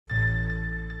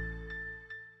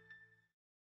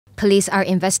Police are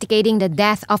investigating the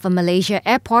death of a Malaysia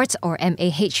Airports or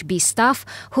MAHB staff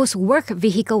whose work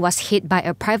vehicle was hit by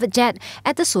a private jet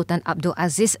at the Sultan Abdul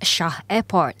Aziz Shah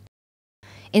Airport.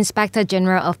 Inspector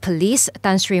General of Police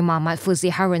Tan Sri Mohamad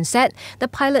Fuzi Harun said the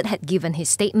pilot had given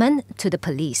his statement to the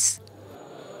police.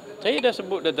 Saya dah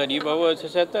sebut dah tadi bahawa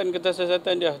kertas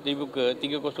siasatan dah dibuka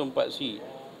 304C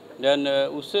dan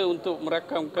usaha untuk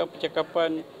merakamkan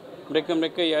percakapan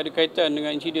mereka-mereka yang ada kaitan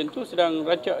dengan insiden itu sedang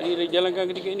rancak dijalankan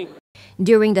ketika ini.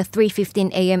 During the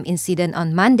 3:15 a.m. incident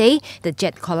on Monday, the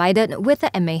jet collided with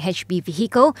the MAHB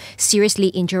vehicle,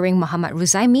 seriously injuring Mohamad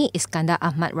Ruzaimi Iskandar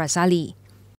Ahmad Razali.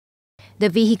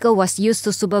 The vehicle was used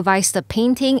to supervise the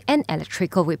painting and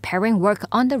electrical repairing work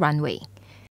on the runway.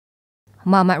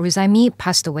 Mohamad Ruzaimi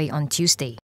passed away on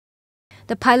Tuesday.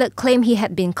 The pilot claimed he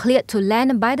had been cleared to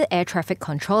land by the air traffic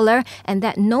controller and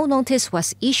that no notice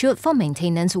was issued for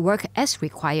maintenance work as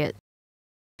required.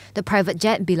 The private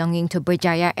jet belonging to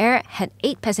Berjaya Air had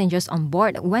 8 passengers on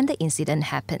board when the incident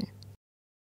happened.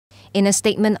 In a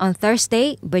statement on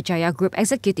Thursday, Berjaya Group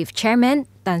Executive Chairman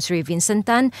Tan Sri Vincent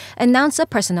Tan announced a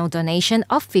personal donation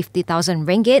of 50,000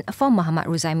 ringgit for Mohamad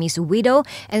Ruzaimi's widow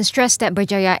and stressed that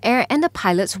Berjaya Air and the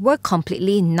pilots were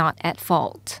completely not at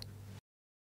fault.